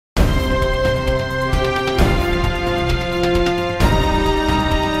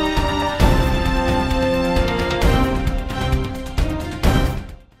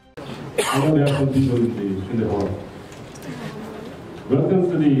know there are some people in the hall.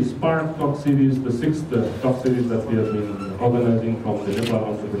 Welcome to the Spark Talk Series, the 6th talk series that we have been organizing from the Nepal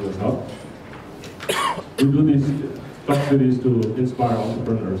Entrepreneurs Hub. We do these talk series to inspire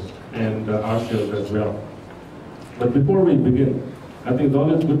entrepreneurs and ourselves as well. But before we begin, I think it's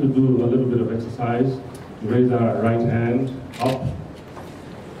always good to do a little bit of exercise. Raise our right hand up,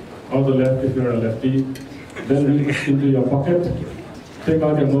 or the left if you're a lefty. Then reach into your pocket, take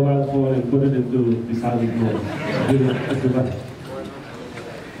out your mobile phone and put it into the silent mode.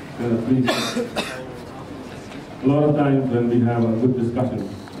 Please. A lot of times when we have a good discussion,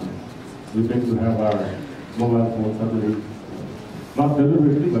 we tend to have our mobile phone suddenly, not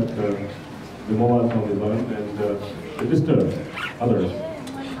deliberately, but the mobile phone is on and it disturbs others.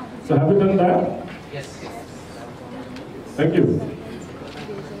 So have you done that? Yes. Thank you.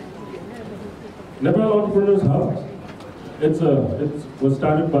 Nepal Entrepreneurs Hub, it was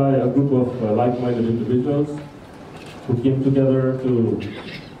started by a group of like-minded individuals who came together to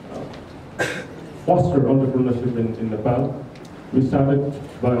foster entrepreneurship in Nepal. We started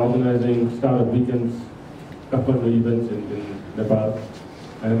by organizing startup weekends, Kathmandu events in Nepal,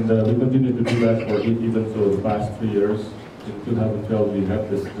 and we continue to do that for 8 events over the past 3 years. In 2012, we had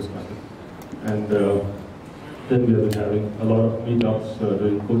this discussion, and then we have been having a lot of meetups,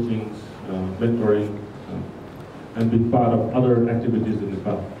 doing coachings, mentoring, and being part of other activities in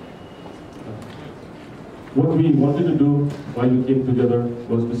Nepal. What we wanted to do while we came together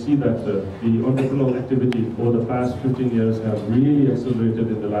was to see that the entrepreneurial activity over the past 15 years have really accelerated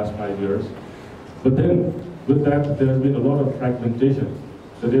in the last 5 years. But then, with that, there has been a lot of fragmentation,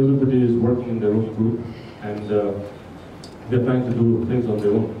 that everybody is working in their own group, and they're trying to do things on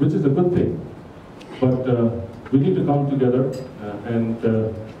their own, which is a good thing. But we need to come together and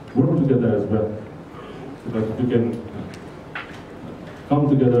work together as well, so that we can come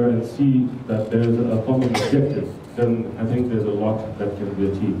together and see that there's a common objective, then I think there's a lot that can be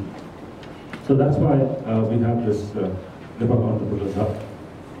achieved. So that's why we have this Nepal Entrepreneurs Hub.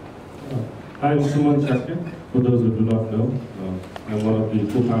 I am Suman Shakya, for those who do not know. I'm one of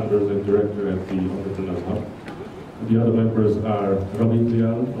the co-founders and director at the Entrepreneurs Hub. The other members are Ravi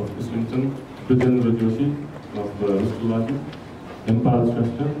Klyal of Islington, Vijendra Joshi of Mr. Nepal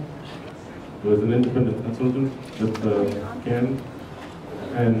Shakya, who is an independent consultant with Ken,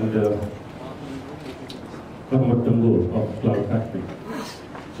 and Kathmandu of Cloud Factory.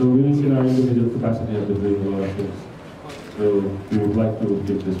 So we, in our individual capacity, have been doing a lot of things. So we would like to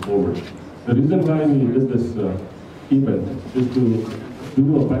take this forward. The reason why we did this event is to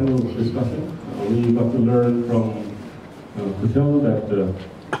do a panel discussion. We got to learn from Kushal that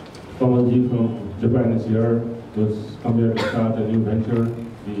Kamal from Japan is here, was come here to start a new venture,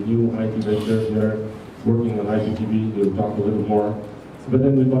 the new IT venture here, working on IPTV. We'll talk a little more. But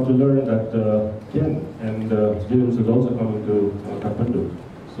then we got to learn that Ken and James is also coming to Kathmandu.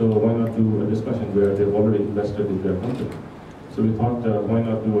 So why not do a discussion where they've already invested in their company? So we thought, why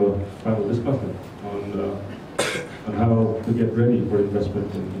not do a panel discussion on how to get ready for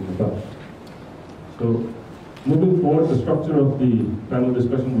investment in Nepal. So moving forward, the structure of the panel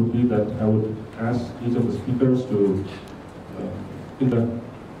discussion would be that I would ask each of the speakers to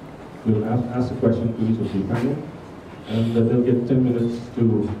we'll ask a question to each of the panel, and they'll get 10 minutes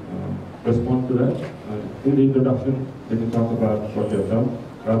to respond to that. In the introduction, they can talk about what they've done,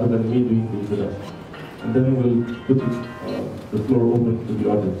 rather than me doing the introduction. And then we'll put the floor open to the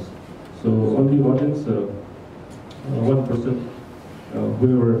audience. So on the audience, one person,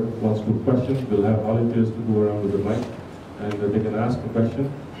 whoever wants to question, we'll have volunteers to go around with the mic, and they can ask a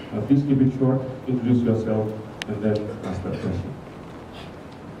question. Please keep it short, introduce yourself, and then ask that question.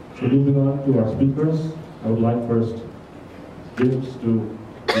 So moving on to our speakers, I would like first James to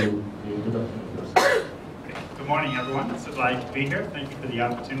do the introduction first. Good morning, everyone. It's a delight to be here. Thank you for the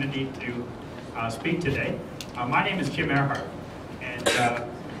opportunity to speak today. My name is Jim Earhart, and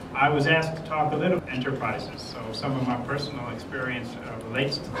I was asked to talk a little about enterprises. So some of my personal experience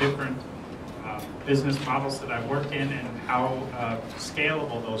relates to different business models that I've worked in and how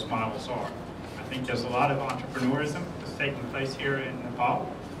scalable those models are. I think there's a lot of entrepreneurism that's taking place here in Nepal.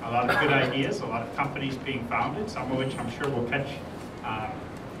 A lot of good ideas, a lot of companies being founded, some of which I'm sure will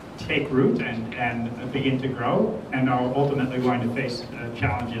take root and begin to grow, and are ultimately going to face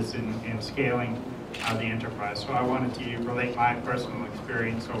challenges in scaling the enterprise. So I wanted to relate my personal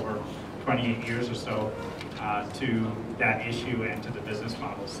experience over 28 years or so to that issue and to the business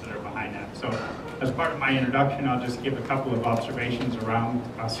models that are behind that. So as part of my introduction, I'll just give a couple of observations around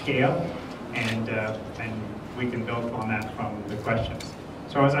scale, and we can build on that from the questions.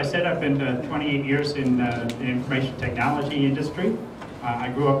 So as I said, I've been 28 years in the information technology industry. I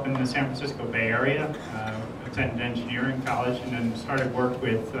grew up in the San Francisco Bay Area, attended engineering college, and then started work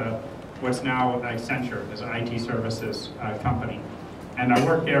with what's now Accenture as an IT services company. And I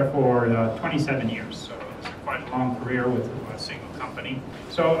worked there for 27 years, so it's quite a long career with a single company.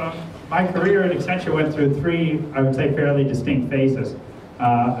 So my career at Accenture went through three, I would say, fairly distinct phases.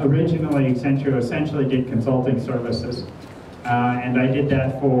 Originally, Accenture essentially did consulting services, and I did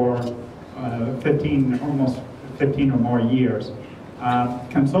that for almost 15 or more years.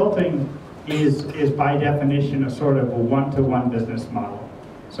 Consulting is by definition a sort of a one-to-one business model.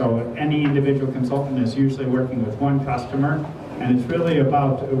 So any individual consultant is usually working with one customer, and it's really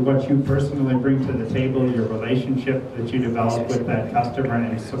about what you personally bring to the table, your relationship that you develop with that customer,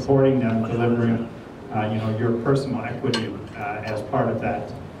 and supporting them, delivering your personal equity as part of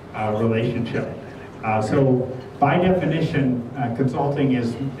that relationship. So by definition, consulting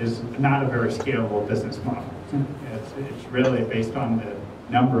is not a very scalable business model. It's really based on the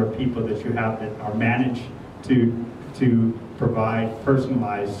number of people that you have that are managed to provide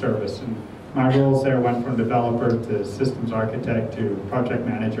personalized service. And my roles there went from developer to systems architect to project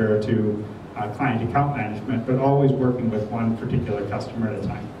manager to client account management, but always working with one particular customer at a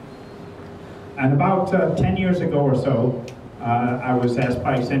time. And about 10 years ago or so, I was asked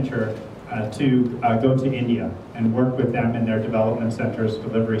by Accenture to go to India and work with them in their development centers,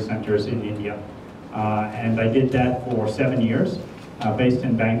 delivery centers in India. And I did that for 7 years, based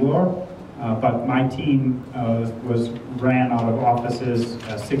in Bangalore. But my team ran out of offices,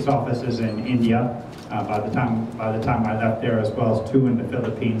 6 offices in India by the time I left there, as well as 2 in the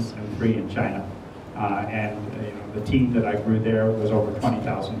Philippines and 3 in China. And the team that I grew there was over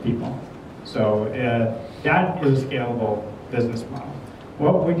 20,000 people. So that is a scalable business model.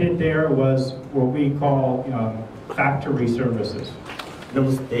 What we did there was what we call factory services.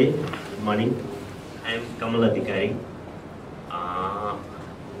 Namaste, good morning. I am Kamal Adhikari.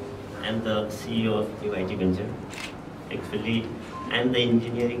 I am the CEO of NewITventure. Actually, I am the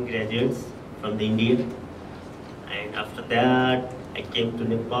engineering graduates from the India. And after that, I came to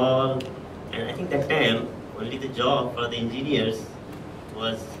Nepal. And I think that time, only the job for the engineers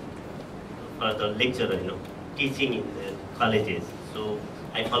was for the lecturer, teaching in the colleges. So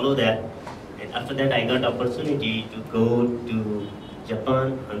I followed that. And after that, I got opportunity to go to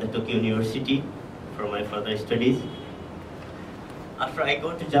Japan and the Tokyo University for my further studies. After I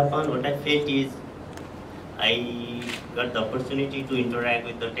go to Japan, what I felt is I got the opportunity to interact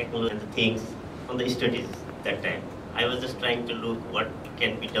with the technology and the things on the studies that time. I was just trying to look what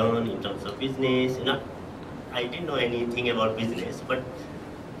can be done in terms of business. I didn't know anything about business, but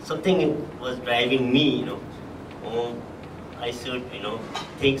something was driving me, I should,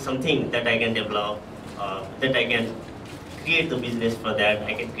 think something that I can develop, that I can create the business for that,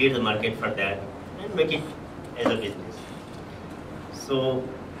 I can create the market for that, and make it as a business. So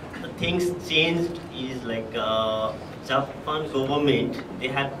the things changed is like Japan government, they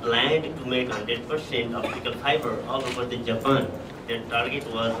had planned to make 100% optical fiber all over the Japan. Their target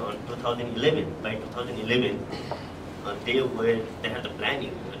was on 2011. By 2011, they had the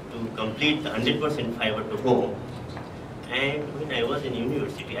planning to complete the 100% fiber to home. And when I was in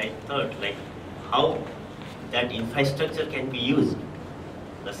university, I thought like how that infrastructure can be used.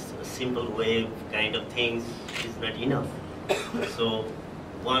 A simple wave kind of things is not enough. So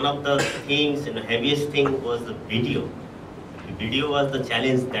one of the things and the heaviest thing was the video. The video was the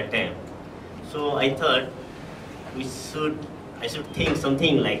challenge that time. So I thought I should think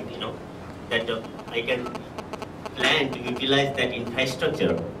something like, that I can plan to utilize that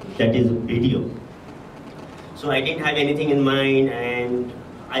infrastructure, that is video. So I didn't have anything in mind, and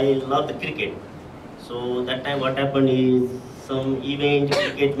I love the cricket. So that time what happened is some event,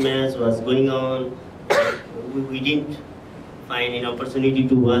 cricket match was going on. We didn't find an opportunity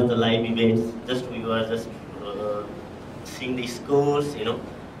to watch the live events. We were just seeing the scores,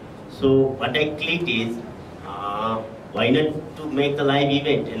 So what I clicked is, why not to make the live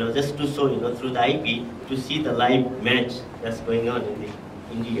event, just to show, through the IP, to see the live match that's going on in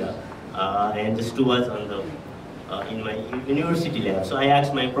India, and just to watch on the in my university lab. So I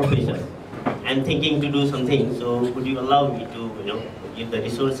asked my professor, I'm thinking to do something, so could you allow me to, give the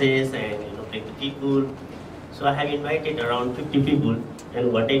resources and, bring the people. So I have invited around 50 people,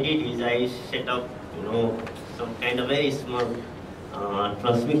 and what I did is I set up, some kind of very small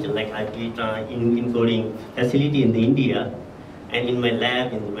transmission, like I did encoding facility in the India, and in my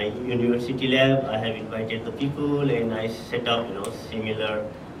lab, in my university lab, I have invited the people, and I set up, similar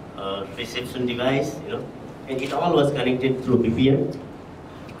reception device, and it all was connected through VPN.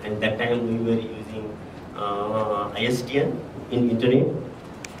 And that time we were using ISDN in internet.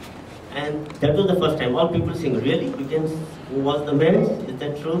 And that was the first time. All people saying, really, you can who was the man, is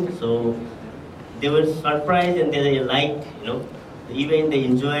that true? So they were surprised and they liked, the event, they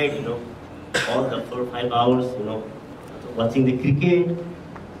enjoyed, all the 4 or 5 hours, watching the cricket.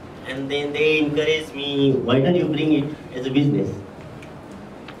 And then they encouraged me, why don't you bring it as a business?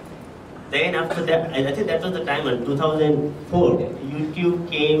 Then after that, I think that was the time in 2004.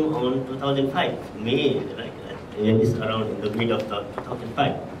 YouTube came on 2005, May, like it's around in the mid of the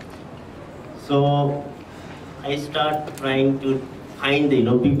 2005. So I start trying to find the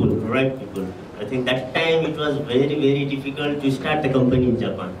people, the right people. I think that time it was very, very difficult to start the company in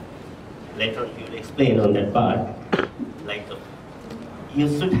Japan. Later on, you will explain on that part. Like, you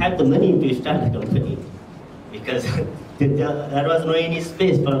should have the money to start the company because there was no any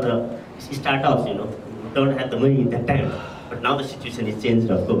space for the startups. You don't have the money at that time. But now the situation is changed,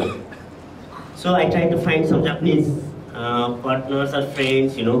 of course. So I tried to find some Japanese partners or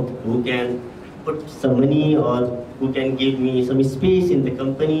friends, who can put some money or who can give me some space in the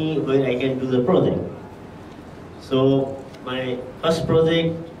company where I can do the project. So my first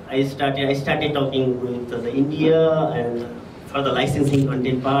project, I started talking with the India and for the licensing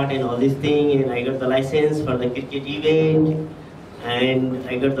content part and all this thing, and I got the license for the cricket event, and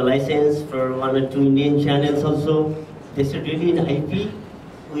I got the license for 1 or 2 Indian channels also. They said really in IP,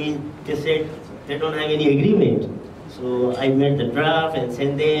 they said they don't have any agreement. So I made the draft and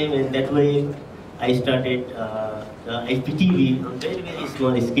sent them, and that way I started the IPTV on very, very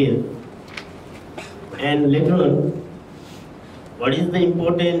small scale. And later on, what is the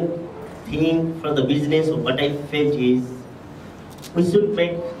important thing for the business, what I felt is, we should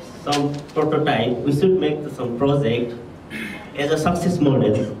make some prototype, we should make some project as a success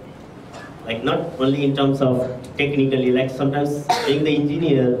model. Like not only in terms of technically, like sometimes being the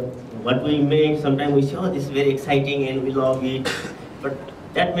engineer, what we make, sometimes we say, oh, this is very exciting and we love it, but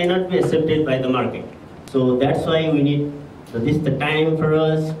that may not be accepted by the market. So that's why we need, this is the time for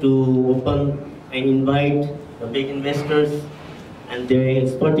us to open and invite the big investors and their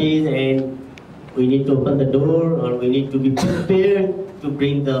expertise, and we need to open the door, or we need to be prepared to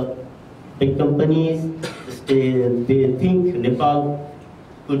bring the big companies. They think Nepal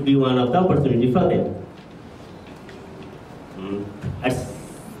could be one of the opportunity for them. That's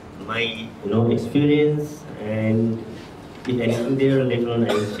my experience, and if anything there later on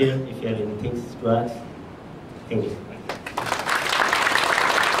I will share if you have any things to ask. Thank you.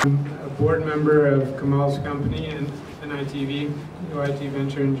 I'm a board member of Kamal's company and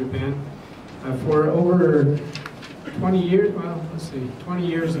NewITventure in Japan. For over 20 years, 20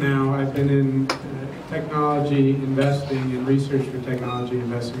 years now, I've been in technology investing and research for technology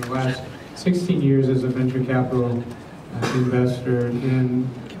investing. The last 16 years as a venture capital investor, and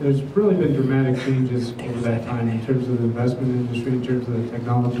there's really been dramatic changes over that time in terms of the investment industry, in terms of the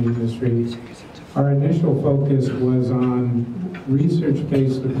technology industry. Our initial focus was on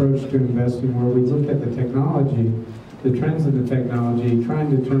research-based approach to investing, where we look at the technology, the trends in the technology,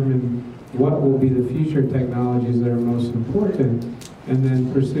 trying to determine what will be the future technologies that are most important, and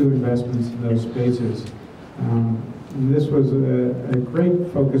then pursue investments in those spaces. This was a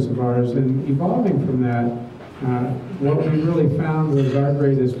great focus of ours, and evolving from that, what we really found was our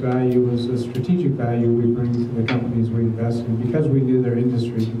greatest value was the strategic value we bring to the companies we invest in, because we knew their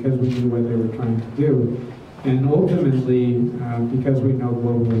industry, because we knew what they were trying to do, and ultimately because we know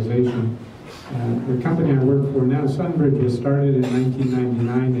globalization. The company I work for now, Sunbridge, was started in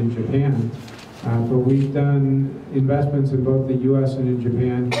 1999 in Japan, but we've done investments in both the US and in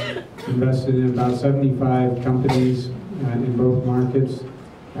Japan, invested in about 75 companies in both markets,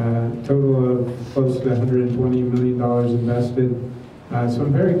 total of close to $120 million invested.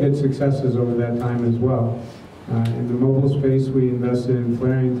 Some very good successes over that time as well. In the mobile space, we invested in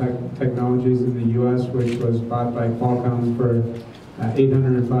Flaring Technologies in the US, which was bought by Qualcomm for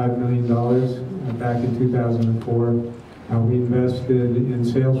 $805 million back in 2004. We invested in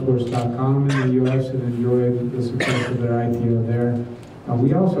Salesforce.com in the US and enjoyed the success of their IPO there.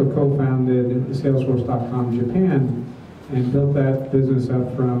 We also co-founded Salesforce.com Japan and built that business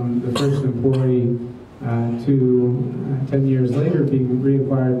up from the first employee to 10 years later being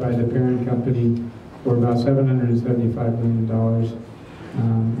reacquired by the parent company for about $775 million.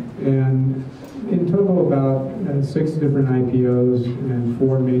 And in total, about 6 different IPOs and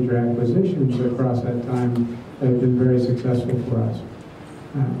 4 major acquisitions across that time have been very successful for us.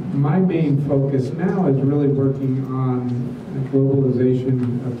 My main focus now is really working on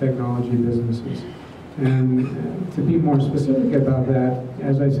globalization of technology businesses. And to be more specific about that,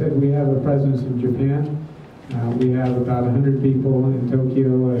 as I said, we have a presence in Japan. We have about 100 people in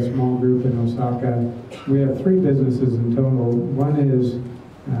Tokyo, a small group in Osaka. We have 3 businesses in total. One is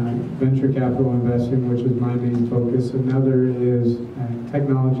venture capital investing, which is my main focus. Another is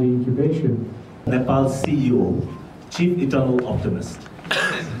technology incubation. Nepal CEO, Chief Eternal Optimist.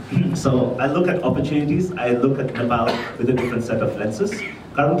 So I look at opportunities, I look at Nepal with a different set of lenses.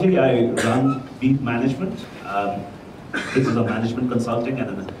 Currently I run Beat Management, which is a management consulting and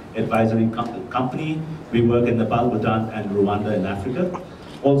an advisory company. We work in Nepal, Bhutan and Rwanda in Africa.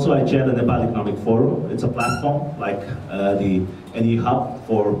 Also I chair the Nepal Economic Forum. It's a platform like any hub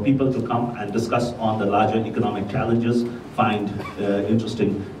for people to come and discuss on the larger economic challenges, find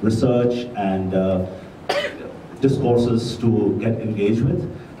interesting research and discourses to get engaged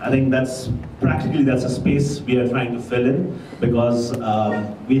with. I think that's a space we are trying to fill in because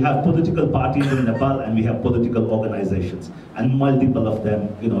we have political parties in Nepal and we have political organizations and multiple of them,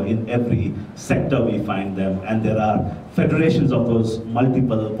 in every sector we find them, and there are federations of those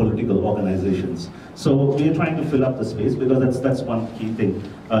multiple political organizations. So we are trying to fill up the space because that's one key thing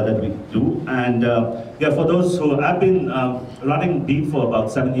that we do. And yeah, for those who have been running Beat for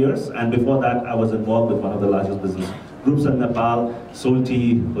about 7 years, and before that I was involved with one of the largest business groups in Nepal,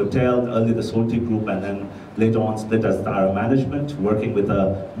 Solti Hotel, early the Solti group, and then later on split as Tara Management, working with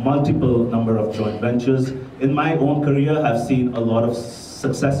a multiple number of joint ventures. In my own career, I've seen a lot of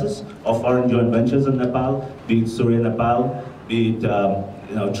successes of foreign joint ventures in Nepal, be it Surya Nepal, be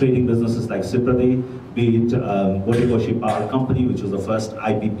it trading businesses like Siprati, be it Bodegoshi Power Company, which was the first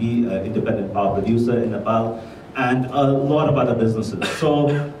IPP, independent power producer in Nepal, and a lot of other businesses.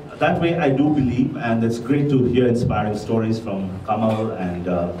 So that way I do believe, and it's great to hear inspiring stories from Kamal and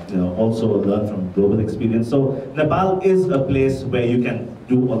also learn from global experience. So Nepal is a place where you can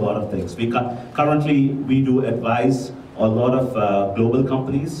do a lot of things. Currently we do advise a lot of global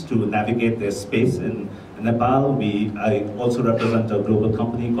companies to navigate their space in Nepal. I also represent a global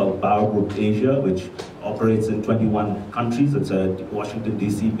company called Power Group Asia, which operates in 21 countries. It's a Washington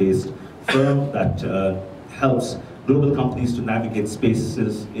DC based firm that helps global companies to navigate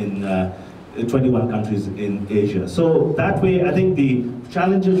spaces in 21 countries in Asia. So that way, I think the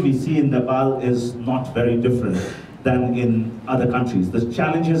challenges we see in Nepal is not very different than in other countries. The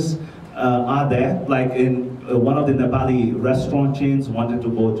challenges are there, like in one of the Nepali restaurant chains wanted to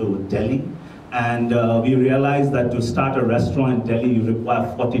go to Delhi, and we realized that to start a restaurant in Delhi, you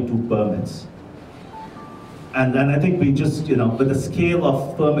require 42 permits. And then I think we just, with the scale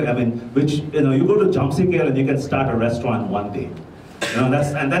of permit, which, you go to Jamsikir and you can start a restaurant in one day.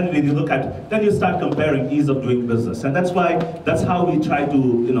 And then when you look at, then you start comparing ease of doing business. And that's how we try to,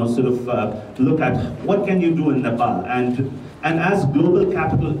 look at what can you do in Nepal. And as global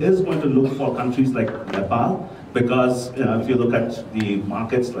capital is going to look for countries like Nepal, because if you look at the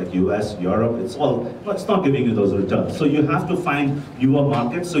markets like US, Europe, it's not giving you those returns. So you have to find newer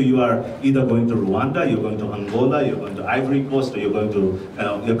markets. So you are either going to Rwanda, you're going to Angola, you're going to Ivory Coast, or you're going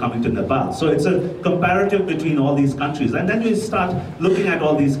to, you're coming to Nepal. So it's a comparative between all these countries. And then you start looking at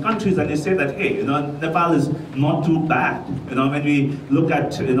all these countries and you say that, hey, Nepal is not too bad. When we look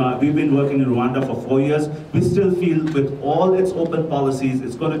at, we've been working in Rwanda for 4 years, we still feel with all its open policies,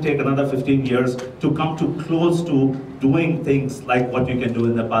 it's going to take another 15 years to come to close to doing things like what you can do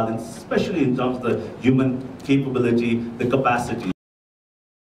in Nepal, especially in terms of the human capability, the capacity.